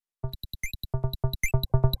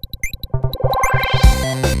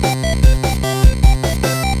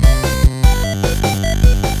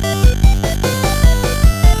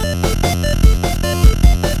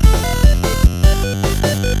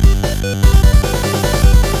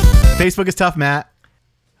Facebook is tough, Matt.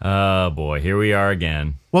 Oh, boy. Here we are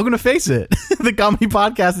again. Welcome to Face It, the comedy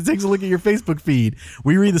podcast that takes a look at your Facebook feed.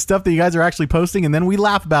 We read the stuff that you guys are actually posting, and then we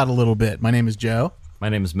laugh about it a little bit. My name is Joe. My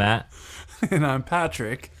name is Matt. And I'm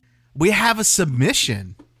Patrick. We have a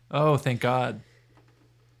submission. Oh, thank God.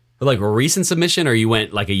 Like a recent submission, or you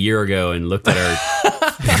went like a year ago and looked at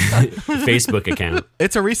our Facebook account?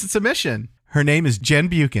 It's a recent submission. Her name is Jen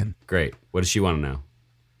Buchan. Great. What does she want to know?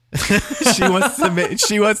 She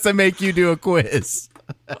wants to make you do a quiz.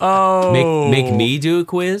 Oh. Make me do a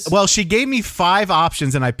quiz? Well, she gave me 5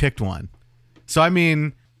 options and I picked one. So, I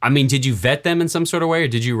mean, did you vet them in some sort of way, or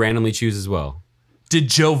did you randomly choose as well? Did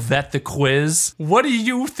Joe vet the quiz? What do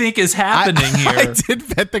you think is happening here? I did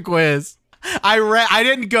vet the quiz. I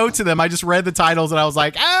didn't go to them. I just read the titles and I was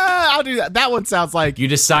like, I'll do that. That one sounds like You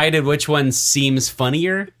decided which one seems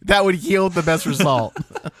funnier? that would yield the best result.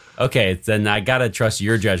 Okay, then I gotta trust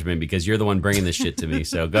your judgment because you're the one bringing this shit to me.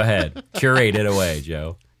 So go ahead, curate it away,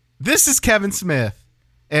 Joe. This is Kevin Smith,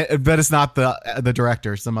 but it's not the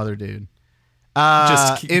director, some other dude.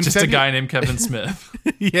 Just a guy named Kevin Smith.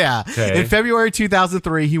 Yeah. Okay. In February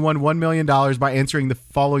 2003, he won $1 million by answering the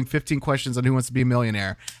following 15 questions on Who Wants to Be a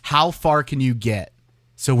Millionaire. How far can you get?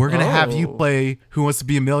 So we're going to have you play Who Wants to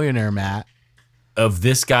Be a Millionaire, Matt. Of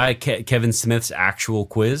this guy, Kevin Smith's actual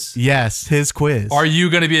quiz? Yes, his quiz. Are you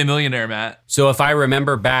going to be a millionaire, Matt? So if I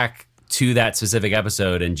remember back to that specific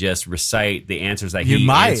episode and just recite the answers that he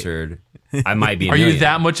answered, I might be a Are you millionaire.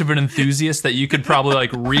 that much of an enthusiast that you could probably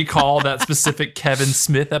like recall that specific Kevin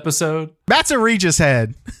Smith episode? Matt's a Regis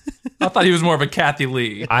head. I thought he was more of a Kathy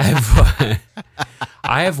Lee. I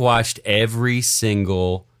have watched every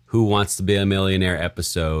single Who Wants to Be a Millionaire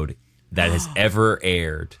episode that has ever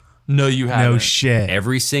aired. No, you haven't. No shit.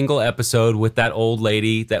 Every single episode with that old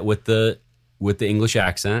lady that with the English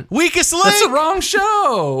accent. Weakest link. That's the wrong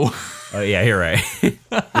show. Oh yeah, you're right.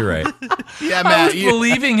 You're right. Yeah, I Matt. was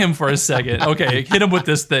believing him for a second. Okay, hit him with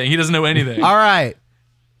this thing. He doesn't know anything. All right.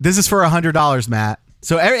 This is for $100, Matt.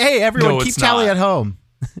 So hey, everyone, No, keep it's tally not. at home.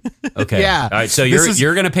 Okay. Yeah. All right. So This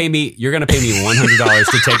you're gonna pay me $100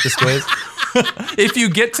 to take this quiz. If you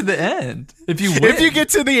get to the end, if you win, If you get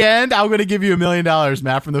to the end, I'm going to give you $1 million,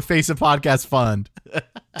 Matt, from the Face It Podcast Fund.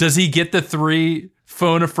 does he get the 3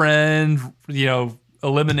 phone a friend,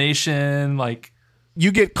 elimination, like?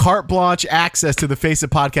 You get carte blanche access to the Face It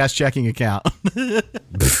Podcast checking account.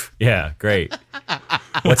 Yeah, great.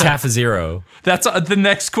 What's half a zero? That's the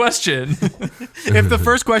next question. If the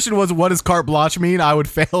first question was, what does carte blanche mean? I would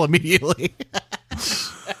fail immediately.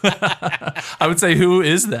 I would say, who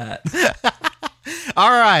is that?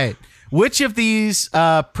 All right. Which of these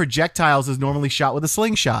projectiles is normally shot with a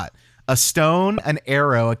slingshot? A stone, an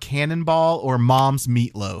arrow, a cannonball, or mom's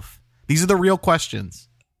meatloaf? These are the real questions.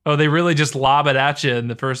 Oh, they really just lob it at you in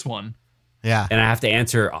the first one. Yeah. And I have to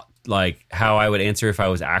answer like how I would answer if I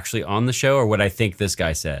was actually on the show or what I think this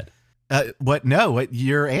guy said. What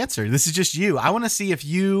your answer? This is just you. I want to see if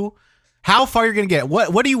you, how far you're going to get.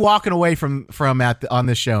 What are you walking away from on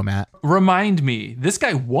this show, Matt? Remind me, this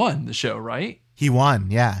guy won the show, right? He won.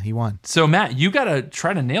 Yeah, he won. So, Matt, you got to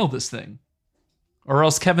try to nail this thing, or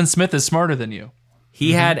else Kevin Smith is smarter than you.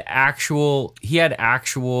 He had actual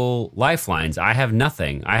lifelines. I have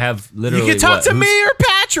nothing. I have literally. You can talk to me or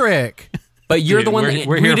Patrick. But you're Dude, the one we're here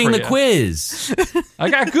reading for the you. quiz. I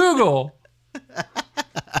got Google.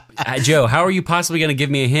 Joe, how are you possibly going to give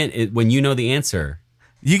me a hint when you know the answer?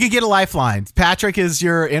 You can get a lifeline. Patrick is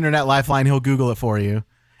your internet lifeline. He'll Google it for you.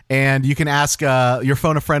 And you can ask, your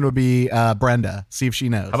phone a friend would be Brenda. See if she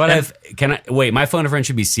knows. How about wait, my phone a friend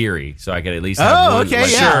should be Siri, so I could at least have one. okay,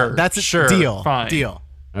 like- yeah. Sure, That's a sure, deal. fine. Deal.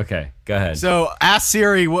 Okay, go ahead. So ask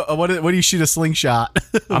Siri, what do you shoot a slingshot?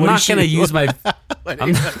 I'm not going to use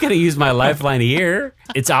my lifeline here.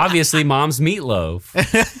 It's obviously mom's meatloaf.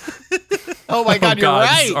 Oh my God, Oh, you're God,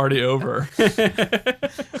 right. it's already over.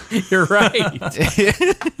 You're right.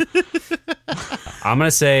 I'm going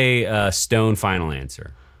to say stone final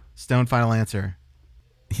answer. Stone final answer.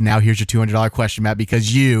 Now here's your $200 question, Matt,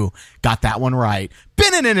 because you got that one right.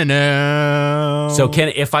 So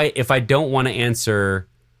if I don't want to answer,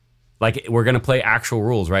 like we're going to play actual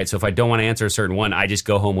rules, right? So if I don't want to answer a certain one, I just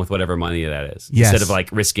go home with whatever money that is Yes. instead of like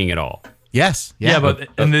risking it all. Yes. Yeah, but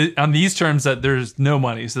on these terms that there's no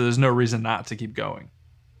money, so there's no reason not to keep going.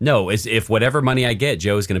 No, if whatever money I get,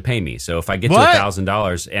 Joe's going to pay me. So if I get What? to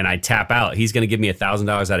 $1,000 and I tap out, he's going to give me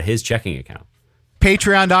 $1,000 out of his checking account.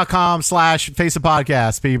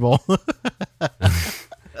 Patreon.com/FaceAPodcast, people.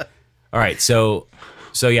 All right, so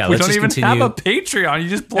yeah, We let's don't just even continue. have a Patreon. You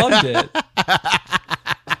just plugged it.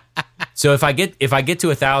 So if I get to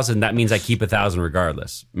 1,000, that means I keep 1,000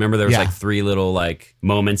 regardless. Remember, there was Yeah. like 3 little like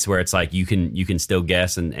moments where it's like you can still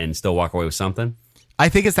guess and still walk away with something. I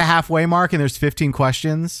think it's the halfway mark, and there's 15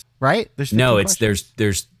 questions, right? There's 15 No, it's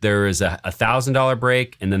questions? there is a $1,000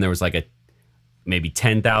 break, and then there was like a maybe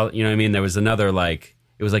 10,000. You know what I mean? There was another like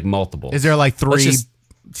it was like multiple. Is there like 3 just-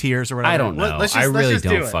 tiers or whatever? I don't know. Let's I let's really do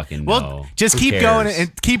don't it. fucking Well, know. just Who keep cares? going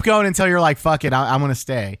and keep going until you're like, fuck it, I'm gonna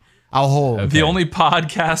stay. I'll hold. Okay. The only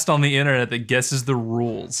podcast on the internet that guesses the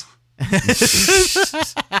rules.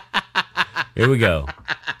 Here we go.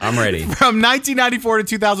 I'm ready. From 1994 to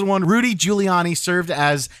 2001, Rudy Giuliani served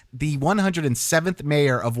as the 107th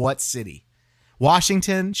mayor of what city?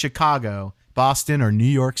 Washington, Chicago, Boston, or New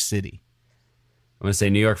York City? I'm gonna say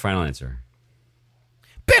New York. Final answer.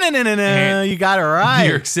 You got it right. New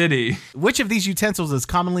York City. Which of these utensils is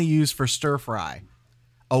commonly used for stir fry?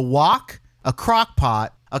 A wok, a crock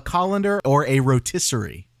pot, a colander, or a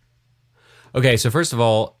rotisserie? Okay, so first of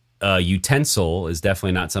all, utensil is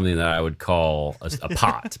definitely not something that I would call a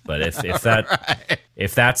pot. But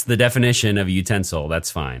if that's the definition of a utensil, that's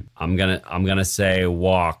fine. I'm gonna say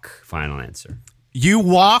wok. Final answer. You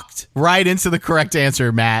walked right into the correct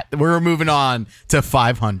answer, Matt. We're moving on to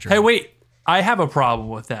 500. Hey, wait. I have a problem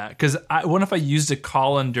with that because what if I used a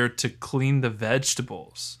colander to clean the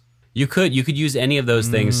vegetables? You could use any of those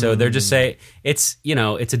things. So they're just say it's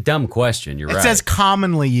it's a dumb question. You're It right. says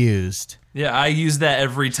commonly used. Yeah, I use that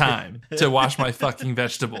every time to wash my fucking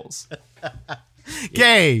vegetables.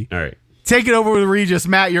 Okay, All right. take it over with Regis.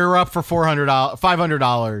 Matt, you're up for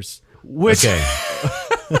 $500. Which Okay.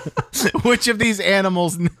 which of these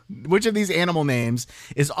animal names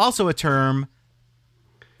is also a term?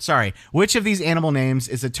 Sorry, which of these animal names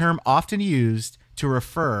is a term often used to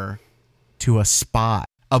refer to a spot?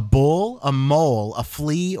 A bull, a mole, a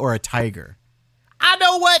flea, or a tiger? I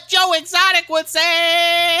know what Joe Exotic would say.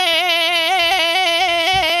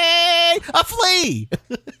 A flea.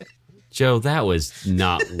 Joe, that was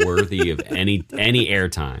not worthy of any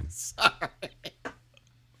airtime.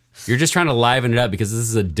 You're just trying to liven it up because this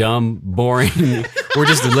is a dumb, boring. We're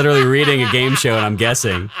just literally reading a game show and I'm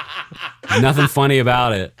guessing. Nothing funny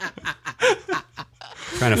about it.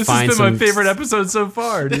 Trying to This find has been some my favorite episode so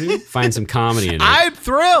far, dude. find some comedy in it. I'm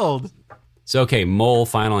thrilled. So okay, mole.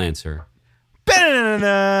 Final answer.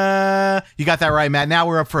 Ba-da-da-da-da. You got that right, Matt. Now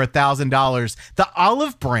we're up for $1,000. The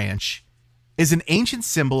olive branch is an ancient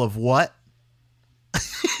symbol of what?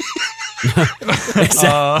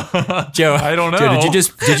 Joe, I don't know. Joe,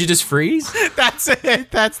 did you just freeze? That's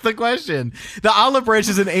it. That's the question. The olive branch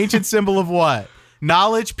is an ancient symbol of what?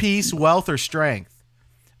 Knowledge, peace, wealth, or strength?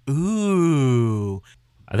 Ooh.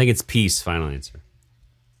 I think it's peace. Final answer.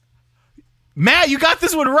 Matt, you got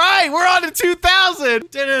this one right. We're on to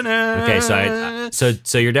 2,000. Okay,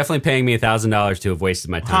 so you're definitely paying me $1,000 to have wasted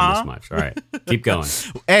my time this much. All right, keep going.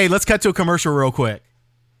 Hey, let's cut to a commercial real quick.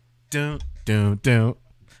 Do.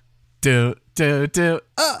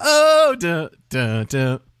 Uh-oh.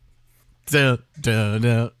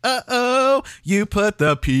 Uh-oh. You put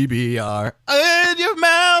the PBR in your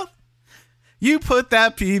mouth. You put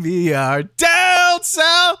that PBR down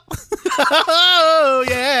south. Oh,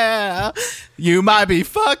 yeah. You might be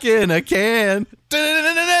fucking a can.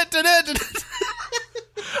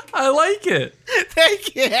 I like it.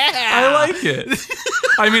 Thank you. I like it.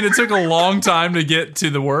 I mean, it took a long time to get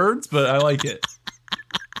to the words, but I like it.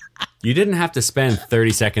 You didn't have to spend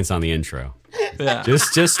 30 seconds on the intro. Yeah.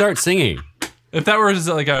 Just start singing. If that was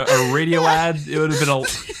like a radio ad, it would have been a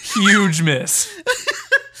huge miss.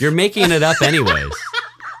 You're making it up anyways.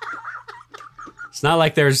 It's not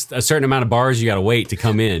like there's a certain amount of bars you got to wait to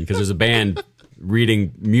come in because there's a band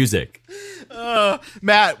reading music.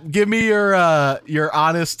 Matt, give me your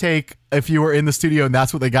honest take if you were in the studio and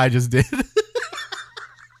that's what the guy just did.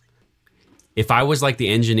 If I was like the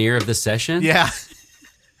engineer of the session, Yeah.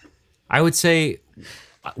 I would say,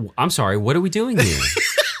 I'm sorry, what are we doing here?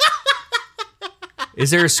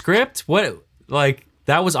 Is there a script? What, like,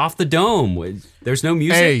 that was off the dome. There's no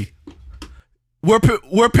music. Hey, we're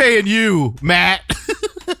paying you, Matt.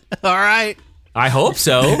 All right. I hope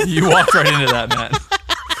so. You walked right into that, Matt.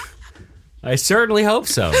 I certainly hope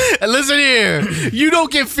so. And listen here, you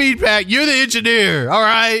don't get feedback. You're the engineer. All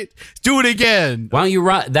right. Do it again. Why don't you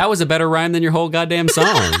rhyme? That was a better rhyme than your whole goddamn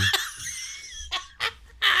song.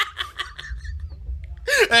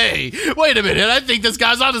 Hey, wait a minute. I think this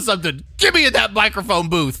guy's onto something. Give me in that microphone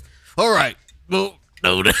booth. All right. No.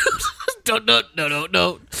 No. I'm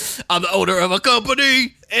the owner of a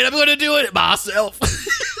company, and I'm going to do it myself.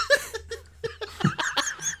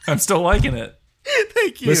 I'm still liking it.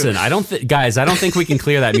 Thank you. Listen, I don't think we can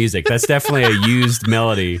clear that music. That's definitely a used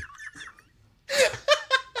melody.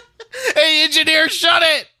 there. Shut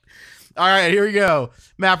it. All right, here we go.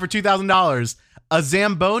 Matt, for $2,000. A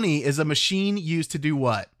Zamboni is a machine used to do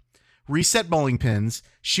what? Reset bowling pins,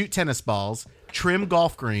 shoot tennis balls, trim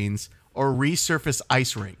golf greens, or resurface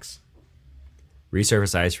ice rinks.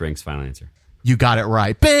 Resurface ice rinks, final answer. You got it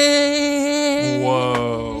right. Bang!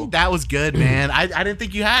 Whoa. That was good, man. I didn't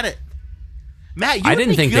think you had it. Matt, you I would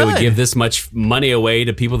didn't be think good. they would give this much money away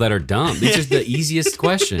to people that are dumb. These are the easiest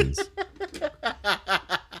questions.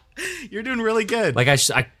 You're doing really good. Like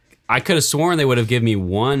I could have sworn they would have given me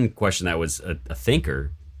one question that was a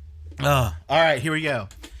thinker. All right, here we go.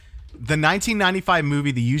 The 1995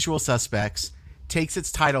 movie The Usual Suspects takes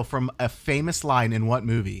its title from a famous line in what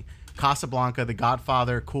movie? Casablanca, The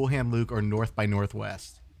Godfather, Cool Hand Luke, or North by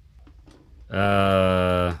Northwest?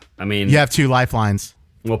 I mean, You have 2 lifelines.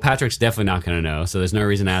 well, Patrick's definitely not going to know, so there's no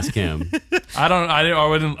reason to ask him. I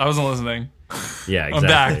wasn't listening. Yeah, I'm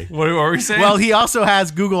exactly. back. What were we saying? Well, he also has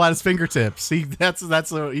Google at his fingertips. He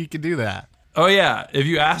can do that. oh yeah. If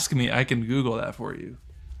you ask me, I can Google that for you.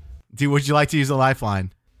 Would you like to use a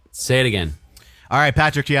lifeline? Say it again. All right,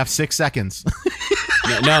 Patrick, you have 6 seconds.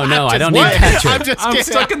 No, I don't need What? Patrick. I'm just I'm kidding.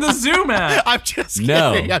 stuck in the Zoom app. I'm just kidding.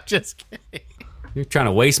 No. I'm just kidding. You're trying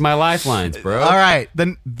to waste my lifelines, bro. All right. The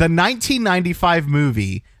 1995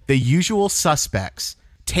 movie, The Usual Suspects,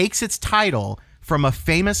 takes its title from a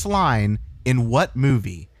famous line in what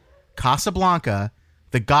movie? Casablanca,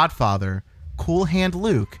 The Godfather, Cool Hand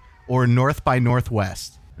Luke, or North by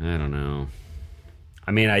Northwest? I don't know.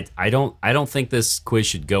 I mean, I don't think this quiz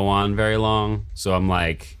should go on very long. So I'm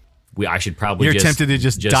like, I should probably. You're tempted to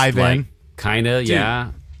just dive in? Kinda,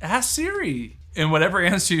 yeah. Ask Siri, and whatever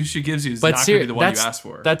answer she gives you is But not going to be the one you asked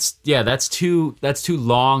for. That's too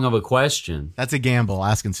long of a question. That's a gamble,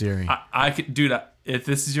 asking Siri. I can, dude. If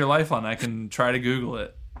this is your lifeline, I can try to Google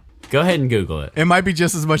it. Go ahead and Google it. It might be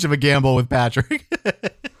just as much of a gamble with Patrick.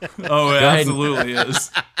 Oh, it ahead. absolutely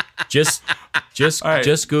is. Just All right.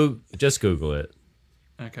 Google it.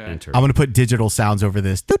 Okay. Enter. I'm going to put digital sounds over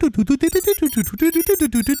this because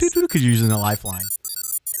you're using a lifeline.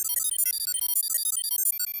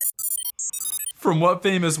 From what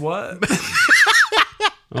famous what?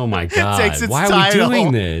 Oh my god! Takes its Why are we title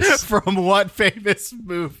doing this? From what famous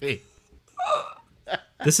movie?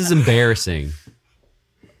 This is embarrassing.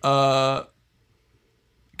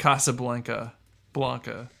 Casablanca.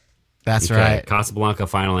 Blanca. That's Okay, right. Casablanca.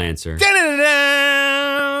 Final answer.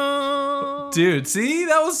 Dude, see?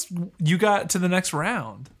 You got to the next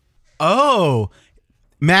round. Oh,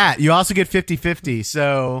 Matt, you also get 50-50.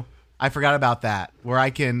 So I forgot about that. Where I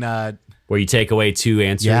can, Where you take away 2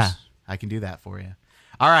 answers. yeah, I can do that for you.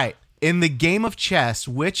 All right. In the game of chess,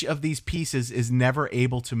 which of these pieces is never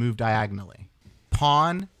able to move diagonally?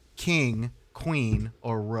 Pawn, king, queen,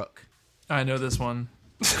 or rook? I know this one.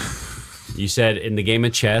 You said in the game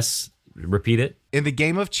of chess. Repeat it. In the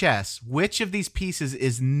game of chess, which of these pieces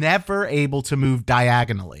is never able to move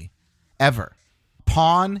diagonally? Ever.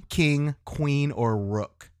 Pawn, king, queen, or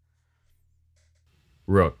rook?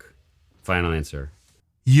 Rook. Final answer.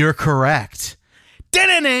 You're correct.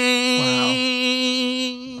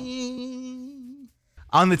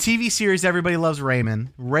 On the TV series Everybody Loves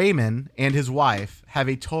Raymond, Raymond and his wife have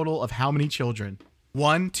a total of how many children?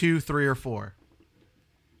 1, 2, 3, or 4?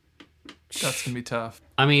 That's going to be tough.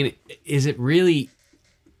 I mean, is it really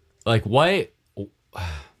like why?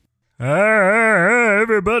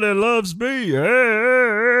 Everybody loves me.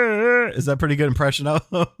 Is that a pretty good impression of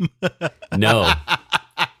him? No.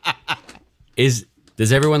 Does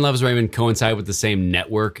Everyone Loves Raymond coincide with the same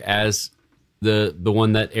network as the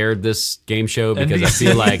one that aired this game show? Because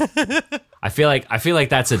I feel like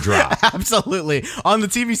that's a drop. Absolutely. On the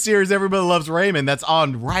TV series Everybody Loves Raymond, that's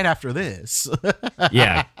on right after this.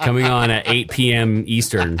 Yeah, coming on at 8 p.m.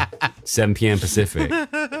 Eastern, 7 p.m. Pacific.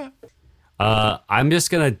 I'm just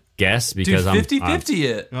gonna guess because Dude, 50-50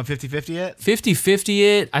 it. You want 50-50 it? 50-50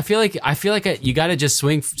 it. I feel like you got to just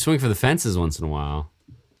swing for the fences once in a while.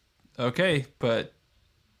 Okay, but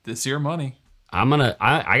this your money. I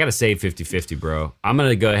gotta say 50-50, bro. I'm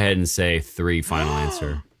gonna go ahead and say 3 final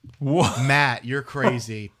answer. What? Matt, you're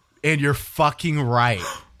crazy. And you're fucking right.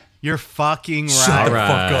 You're fucking right. Shut the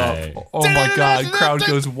Right. fuck up. Oh my god, crowd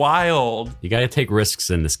goes wild. You gotta take risks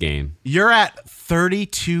in this game. You're at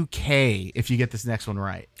 32K if you get this next one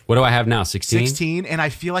right. What do I have now? 16? 16, and I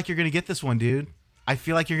feel like you're going to get this one, dude. I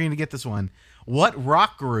feel like you're going to get this one. What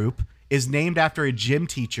rock group is named after a gym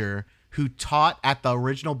teacher who taught at the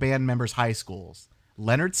original band members' high schools?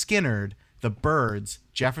 Leonard Skinner, The Byrds,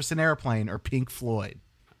 Jefferson Airplane, or Pink Floyd?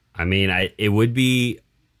 I mean, it would be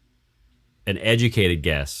an educated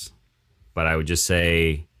guess, but I would just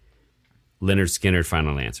say Leonard Skinner,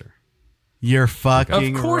 final answer. You're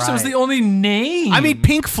fucking Of course, right. it was the only name. I mean,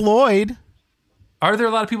 Pink Floyd. Are there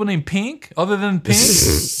a lot of people named Pink other than Pink?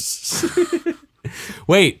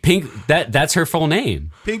 Wait, Pink. That's her full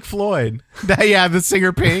name. Pink Floyd. Yeah, the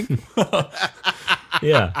singer Pink.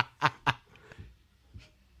 Yeah.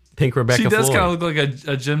 Pink Rebecca She does Floyd. kind of look like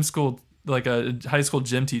a gym school, like a high school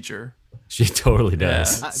gym teacher. She totally Yeah,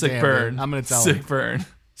 does. sick Damn, burn. dude. I'm gonna tell sick him. burn.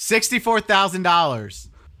 $64,000.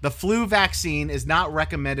 The flu vaccine is not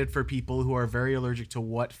recommended for people who are very allergic to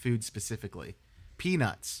what food specifically?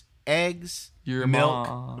 Peanuts, eggs, Your milk,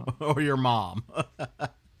 mom. or your mom.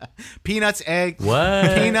 Peanuts, eggs.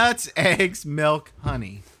 What? Peanuts, eggs, milk,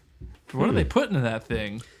 honey. What are they putting in that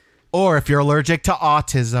thing? Or if you're allergic to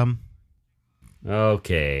autism.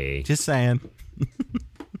 Okay. Just saying.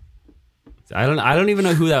 I don't even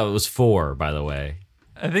know who that was for, by the way.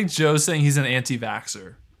 I think Joe's saying he's an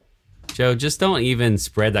anti-vaxxer. Joe, just don't even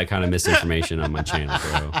spread that kind of misinformation on my channel,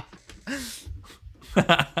 bro.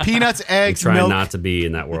 Peanuts, I'm eggs, trying milk. not to be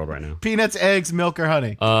in that world right now. Peanuts, eggs, milk, or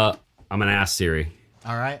honey. I'm gonna ask Siri.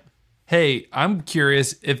 All right. Hey, I'm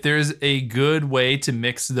curious if there's a good way to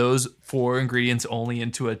mix those 4 ingredients only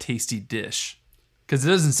into a tasty dish. Because it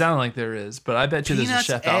doesn't sound like there is, but I bet you there's a Peanuts,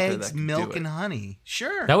 chef out there that eggs, can milk, do it. and honey.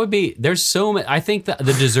 Sure. That would be. There's so many. I think that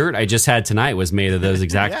the dessert I just had tonight was made of those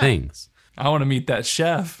exact Yeah. things. I want to meet that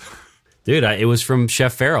chef. Dude, it was from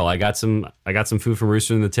Chef Farrell. I got some food from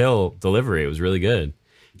Rooster in the Till delivery. It was really good.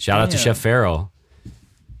 Shout out to Damn. Chef Farrell.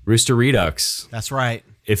 Rooster Redux. That's right.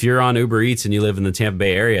 If you're on Uber Eats and you live in the Tampa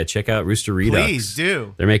Bay area, check out Rooster Redux. Please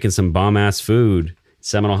do. They're making some bomb ass food.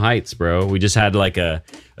 Seminole Heights, bro. We just had like a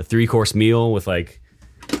 3-course meal with like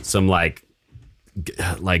some like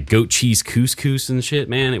goat cheese couscous and shit.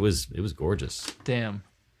 Man, it was gorgeous. Damn.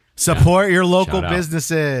 Support your local Shout out.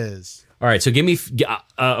 businesses. All right, so give me.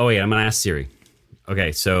 Oh wait, I'm gonna ask Siri.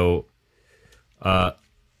 Okay, so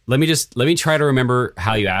let me try to remember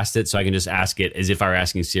how you asked it, so I can just ask it as if I were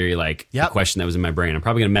asking Siri like Yep. the question that was in my brain. I'm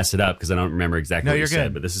probably gonna mess it up because I don't remember exactly No, what you you're said,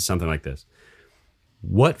 good. but this is something like this.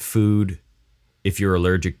 What food, if you're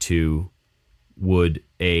allergic to, would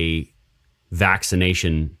a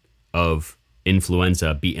vaccination of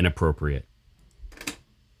influenza be inappropriate?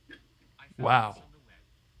 Wow.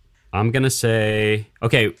 I'm gonna say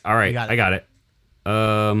okay. All right, You got it. I got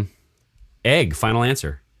it. Egg. Final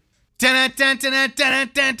answer.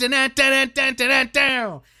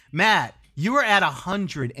 Matt, you are at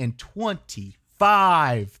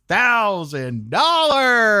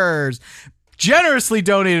 $125,000, generously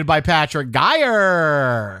donated by Patrick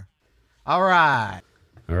Geyer. All right.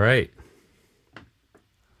 All right.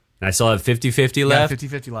 And I still have 50-50 left.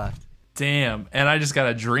 50-50 left. Damn. And I just got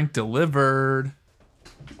a drink delivered.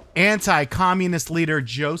 Anti-communist leader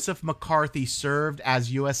Joseph McCarthy served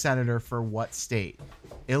as U.S. Senator for what state?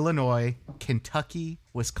 Illinois, Kentucky,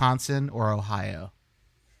 Wisconsin, or Ohio?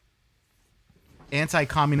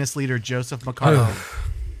 Anti-communist leader Joseph McCarthy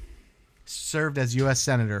served as U.S.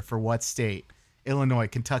 Senator for what state? Illinois,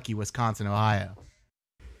 Kentucky, Wisconsin, Ohio.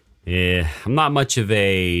 Yeah, I'm not much of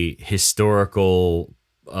a historical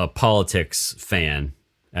politics fan,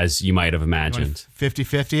 as you might have imagined.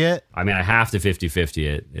 50-50 it? I mean, I have to 50-50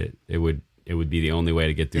 it. It would be the only way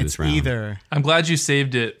to get through It's this round. either. I'm glad you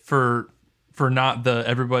saved it for not the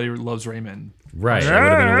Everybody Loves Raymond. Right. That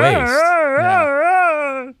would have been a waste.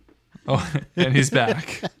 Yeah. Oh, and he's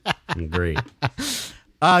back. Great.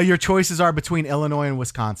 Your choices are between Illinois and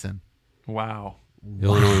Wisconsin. Wow.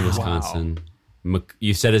 Illinois and Wisconsin.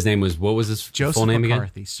 You said his name was, what was his Joseph full name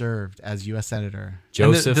McCarthy again? served as U.S. Senator.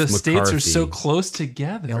 Joseph and the McCarthy. states are so close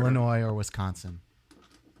together. Illinois or Wisconsin.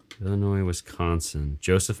 Illinois, Wisconsin.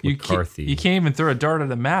 Joseph You McCarthy. you can't even throw a dart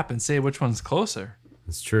at a map and say which one's closer.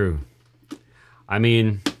 That's true. I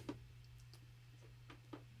mean,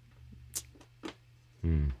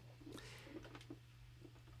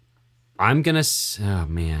 I'm gonna. Oh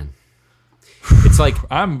man, it's like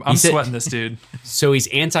I'm He said- sweating this dude. so he's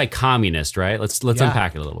anti-communist, right? Let's Yeah.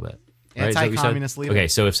 unpack it a little bit. Right? Is that what you said? Anti-communist leader. Okay,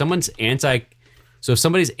 so if somebody's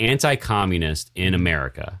anti-communist in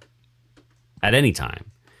America at any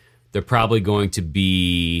time, they're probably going to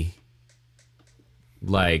be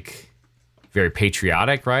like very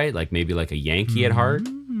patriotic, right? Like maybe like a Yankee at heart.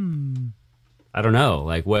 I don't know.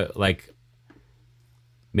 Like what? Like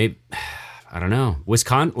maybe I don't know.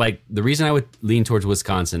 Wisconsin. Like the reason I would lean towards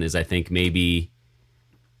Wisconsin is I think maybe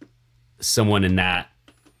someone in that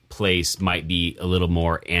place might be a little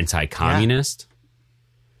more anti-communist.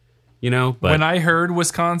 You know, but When I heard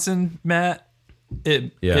Wisconsin, Matt,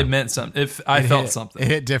 it meant something. If I felt something. It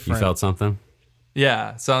hit you different. felt something.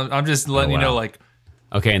 Yeah. So I'm just letting Oh, you know, wow. like,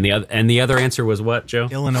 Okay, and the other answer was what, Joe?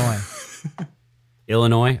 Illinois.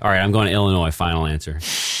 Illinois. All right, I'm going to Illinois. Final answer.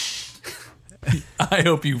 I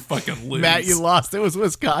hope you fucking lose. Matt, you lost. It was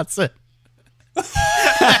Wisconsin. It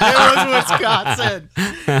was Wisconsin.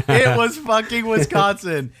 It was fucking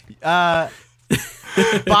Wisconsin. By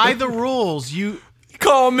the rules, you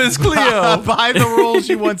Call Miss Cleo. by the rules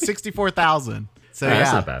you won 64,000. So Yeah, yeah,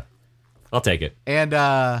 that's not bad. I'll take it.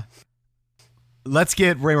 and let's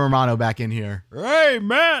get Ray Romano back in here. Hey,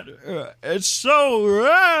 Matt, it's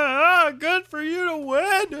so good for you to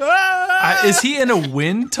win. Is he in a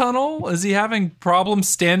wind tunnel? Is he having problems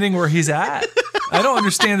standing where he's at? I don't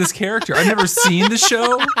understand this character. I've never seen the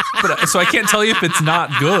show, so I can't tell you if it's not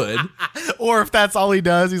good. Or if that's all he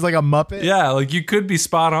does, he's like a Muppet. Yeah, like you could be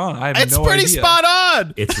spot on. I have It's no pretty idea. spot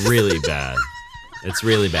on. It's really bad. It's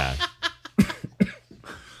really bad.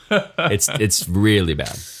 It's really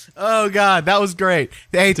bad. Oh God, that was great.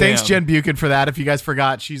 Hey, thanks Damn. Jen Buchan for that. If you guys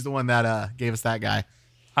forgot, she's the one that gave us that guy.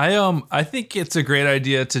 I think it's a great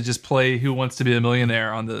idea to just play Who Wants to Be a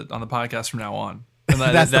Millionaire on the podcast from now on. And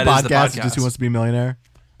That's that the is podcast. Just Who Wants to Be a Millionaire.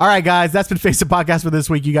 All right, guys, that's been Face It Podcast for this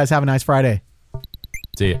week. You guys have a nice Friday.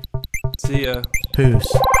 See ya. See ya. Peace.